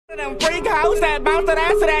Them freak hoes that bounce that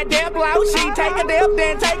ass to that dip low. She take a dip,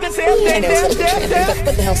 then take a sip, then dip.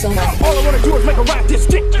 What the hell, so much? All I wanna do is make her ride this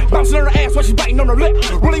dick. Bouncing on her ass while she biting on her lip.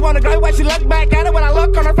 Really wanna go while she look back at her. When I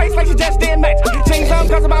look on her face like she just didn't match. Jeans on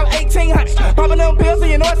cost about 1800. Popping them pills so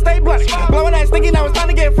you know it stay bloody. Blowing that stinky, now it's time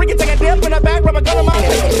to get freaky. Take a dip in the back, rub a gun on my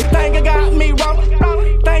face. Think it got me wrong.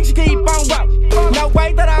 Think she keep on rolling. No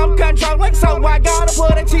way that I'm controlling, so I gotta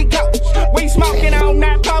put a cheat code. We smoking on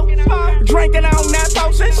that pole, drinking on that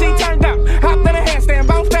potion. She turned up, hopped in a handstand,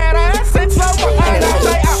 bounced that ass and slow mo. And I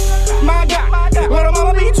say, oh my God, little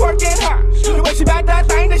mama be twerking hard. The way she back that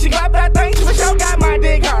thing, then she clap that thing. She for sure got my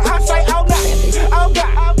dick hard. I say, oh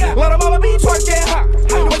God, little mama be twerking hard.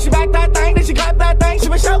 The way she back that thing, then she clap that thing. She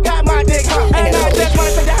for sure got my dick hard. And I just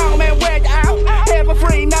wanna take you home and wear you out. Head for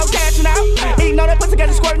free, no cashing out. Eating on that pussy, got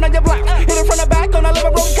you squirting on your block. Hit it from the back on the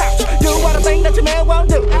living room couch. Do all the thing that your man won't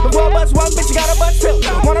do. Before bust one, bitch, you gotta bust two.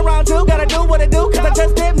 One around two, gotta do what it do. Cause I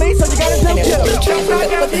just did me, so you gotta do too.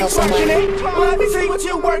 Let me see what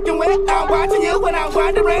you working with. I'm watching you when I'm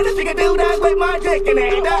wondering if you can do that with my dick in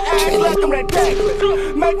it. The ass looking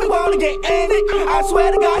ridiculous. Make me wanna get in it. I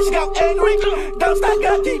swear to God, she got angry. Don't stop,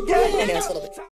 gotta keep getting it.